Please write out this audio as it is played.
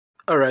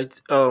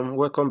Alright,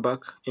 welcome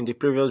back. In the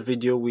previous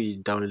video we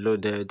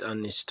downloaded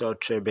and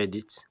installed Treb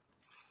Edit.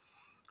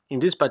 In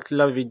this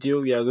particular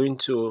video we are going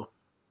to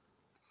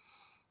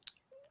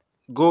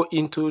go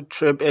into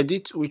Treb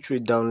Edit, which we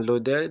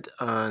downloaded,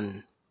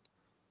 and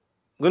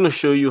I'm going to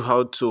show you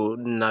how to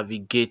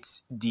navigate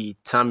the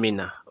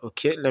terminal.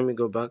 Okay, let me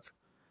go back.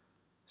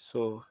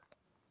 So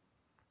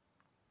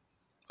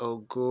I'll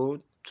go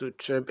to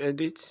Treb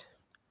Edit.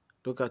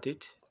 Look at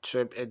it,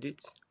 Treb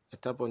Edit. I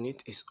tap on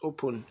it, it's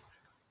open.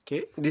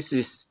 Okay, this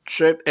is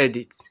Treb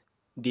Edit,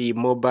 the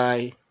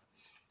mobile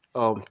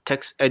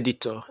text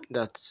editor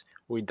that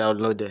we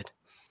downloaded.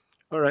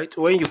 Alright,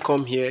 when you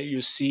come here,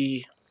 you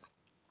see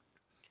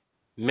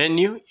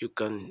menu. You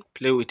can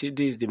play with it.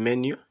 This is the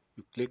menu.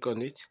 You click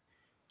on it,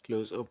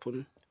 close,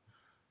 open.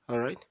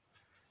 Alright,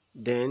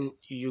 then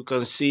you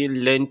can see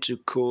learn to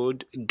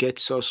code, get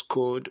source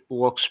code,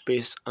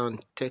 workspace,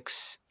 and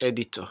text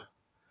editor.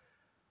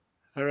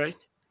 Alright,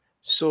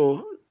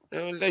 so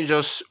let's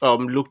just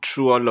look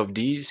through all of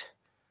these.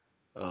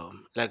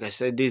 Like I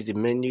said, this is the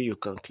menu. You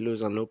can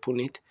close and open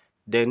it.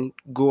 Then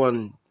go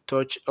and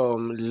touch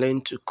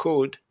learn to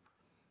code.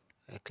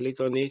 I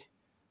click on it.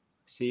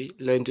 See,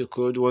 learn to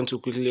code. Want to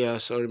quickly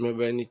ask or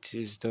remember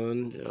anything is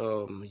done.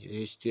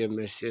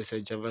 HTML,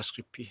 CSS,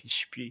 JavaScript,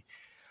 PHP.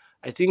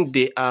 I think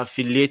they are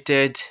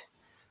affiliated.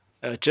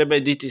 Treb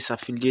Edit is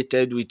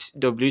affiliated with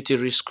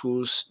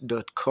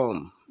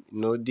w3schools.com. You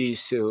know,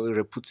 this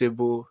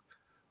reputable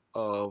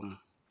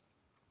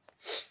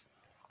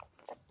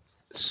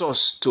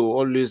source to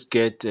always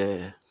get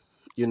any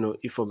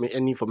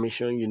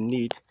information you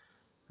need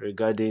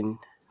regarding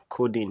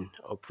coding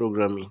or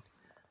programming.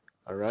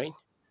 All right.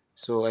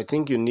 So I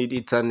think you need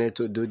internet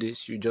to do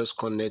this. You just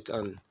connect,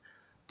 and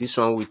this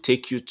one will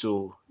take you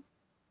to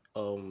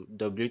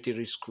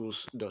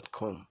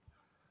w3schools.com.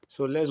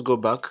 So let's go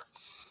back.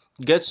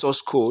 Get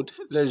source code.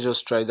 Let's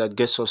just try that.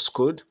 Get source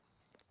code.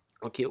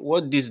 Okay,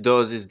 what this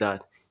does is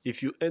that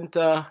if you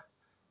enter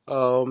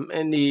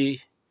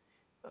any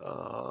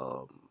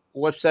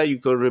website you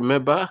can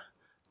remember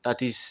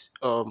that is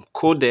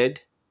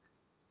coded,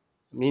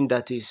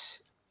 that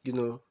is,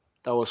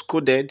 that was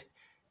coded,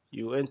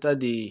 you enter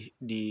the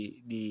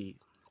the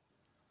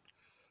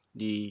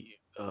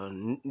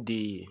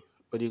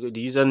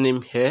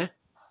username here,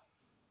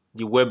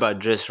 the web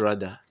address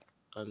rather,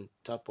 and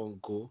tap on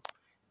go.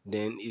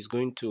 Then it's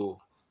going to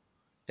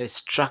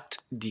extract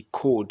the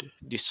code,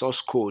 the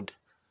source code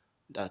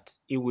that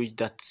in which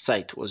that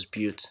site was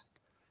built.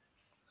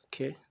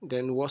 Okay,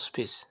 then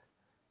workspace.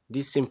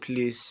 This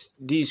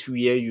is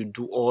where you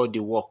do all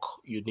the work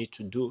you need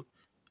to do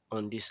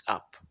on this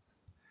app.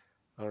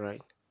 All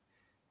right,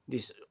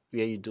 this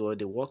where you do all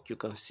the work. You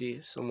can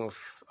see some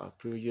of our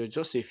previous,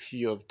 just a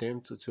few of them,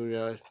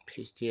 tutorial,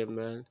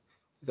 HTML.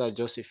 These are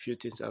just a few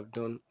things I've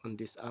done on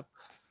this app.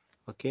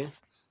 Okay,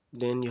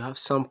 then you have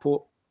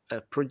sample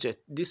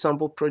project. This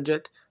sample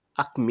project,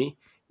 Acme,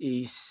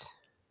 is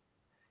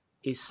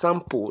a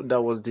sample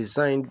that was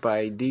designed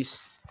by the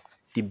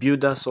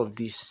builders of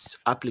this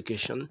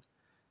application,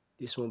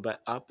 this mobile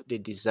app. They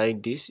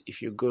designed this.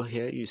 If you go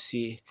here, you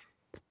see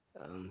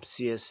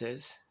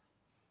CSS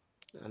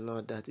and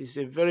all that. It's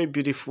a very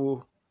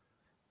beautiful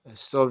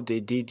stuff they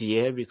did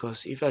here,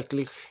 because if I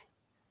click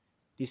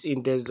this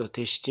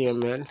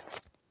index.html,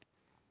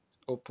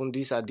 open,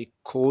 these are the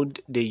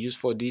code they use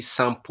for this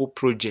sample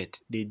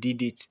project. They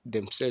did it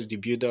themselves, the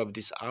builder of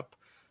this app.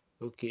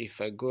 Okay,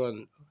 if I go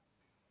on,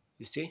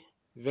 you see,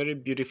 very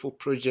beautiful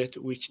project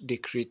which they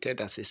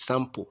created as a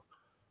sample.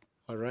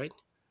 All right,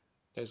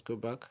 let's go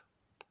back.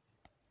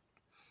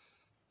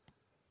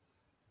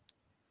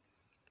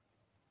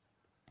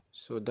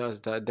 So that's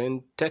that.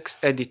 Then text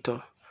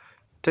editor.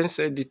 Text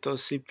editor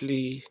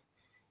simply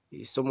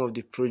is some of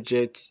the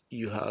projects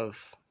you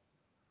have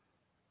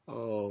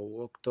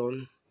worked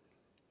on.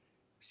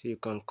 So you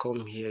can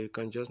come here, you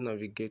can just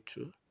navigate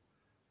through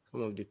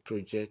some of the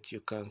projects.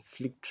 You can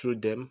flick through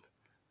them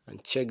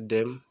and check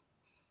them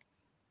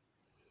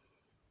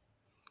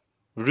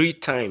real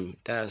time.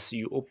 That's,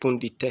 you open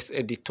the text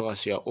editor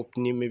as you are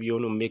opening. Maybe you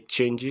want to make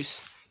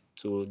changes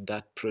to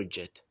that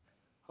project.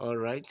 All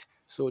right,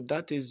 so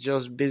that is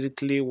just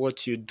basically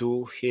what you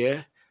do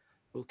here.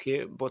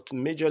 Okay, but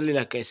majorly,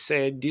 like I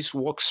said, this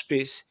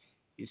workspace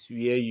is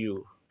where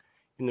you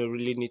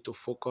really need to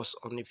focus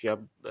on. If you are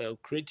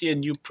creating a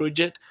new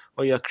project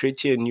or you are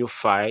creating a new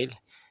file,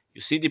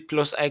 you see the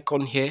plus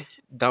icon here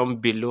down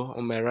below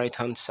on my right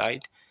hand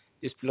side.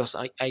 This plus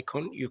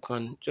icon, you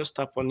can just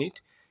tap on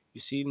it.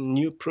 You see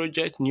new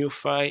project, new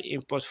file,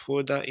 import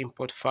folder,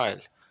 import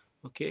file.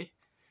 Okay,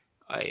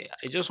 I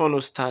just want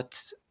to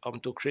start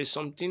to create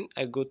something.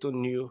 I go to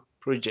new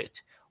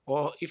project,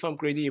 or if I'm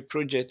creating a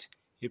project,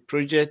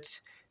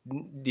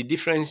 the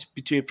difference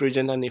between a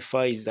project and a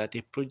file is that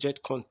a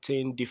project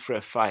contains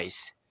different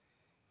files.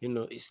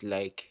 It's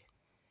like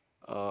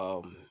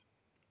a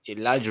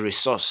large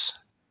resource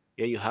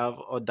where you have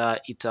other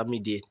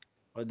intermediate,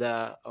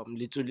 other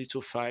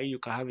little file. You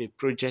can have a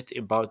project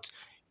about,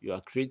 you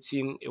are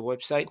creating a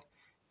website,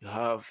 you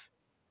have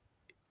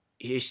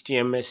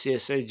HTML,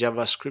 CSS,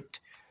 JavaScript,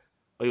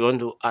 or you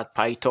want to add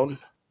Python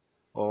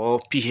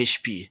or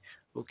PHP.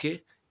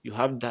 Okay, you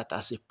have that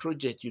as a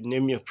project. You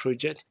name your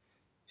project.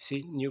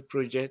 See, new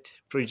project,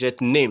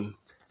 project name.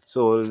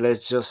 So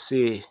let's just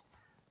say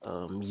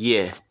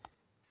year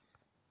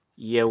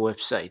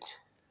website.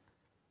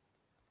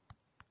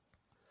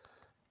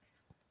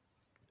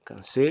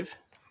 Can save.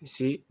 You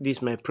see, this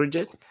is my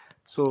project.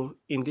 So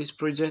in this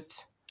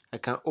project, I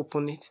can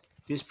open it.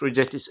 This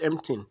project is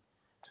empty.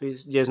 So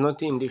there's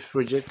nothing in this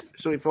project.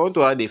 So if I want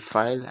to add a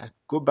file, I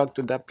go back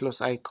to that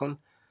plus icon,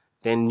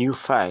 then new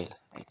file.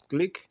 I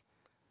click.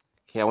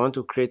 Okay, I want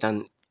to create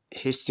an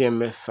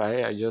HTML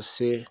file. I just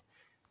say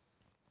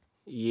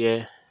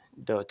here.html.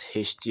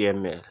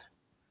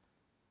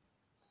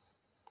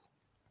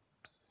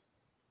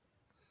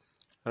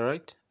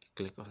 Alright,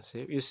 click on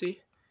save. You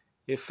see,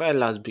 a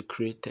file has been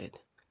created.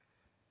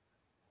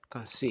 You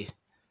can see.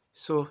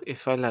 So a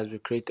file has been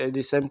created.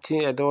 The same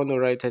thing, I don't want to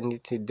write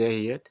anything there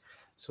yet.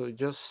 So I'm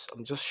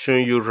just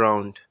showing you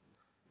round.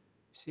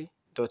 See,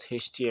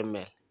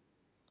 .html. I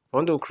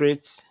want to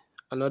create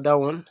another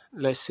one.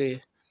 Let's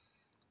say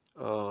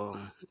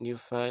new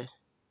file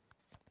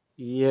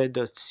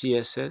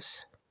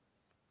here.css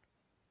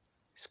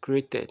is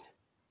created.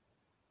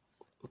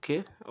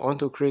 Okay, I want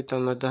to create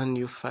another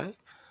new file.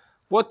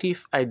 What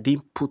if I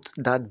didn't put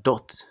that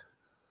dot?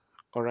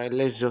 Alright,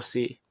 let's just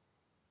say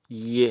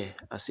here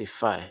as a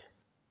file.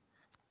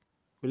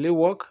 Will it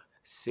work?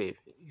 Save.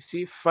 You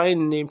see, file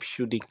name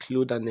should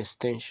include an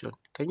extension.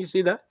 Can you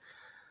see that?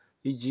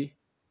 E.g.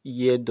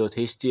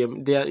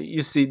 here.html.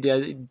 You see, they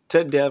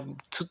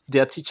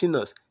are teaching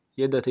us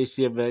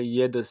here.html,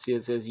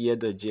 here.css,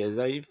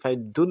 here.js. If I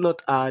do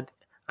not add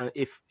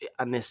if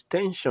an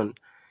extension,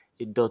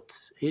 a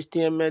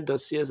 .html,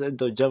 .css,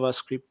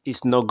 .javascript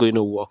is not going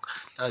to work.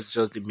 That's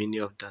just the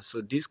meaning of that. So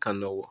this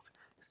cannot work.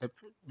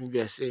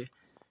 Maybe I say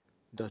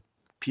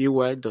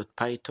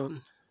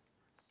 .py.python.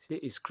 See,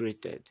 it's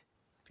created.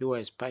 Py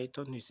is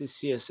Python. You see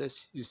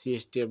CSS. You see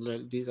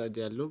HTML. These are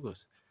their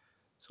logos.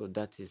 So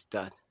that is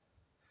that.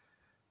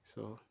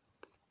 So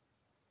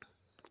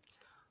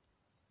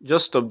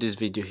just stop this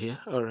video here.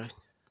 All right.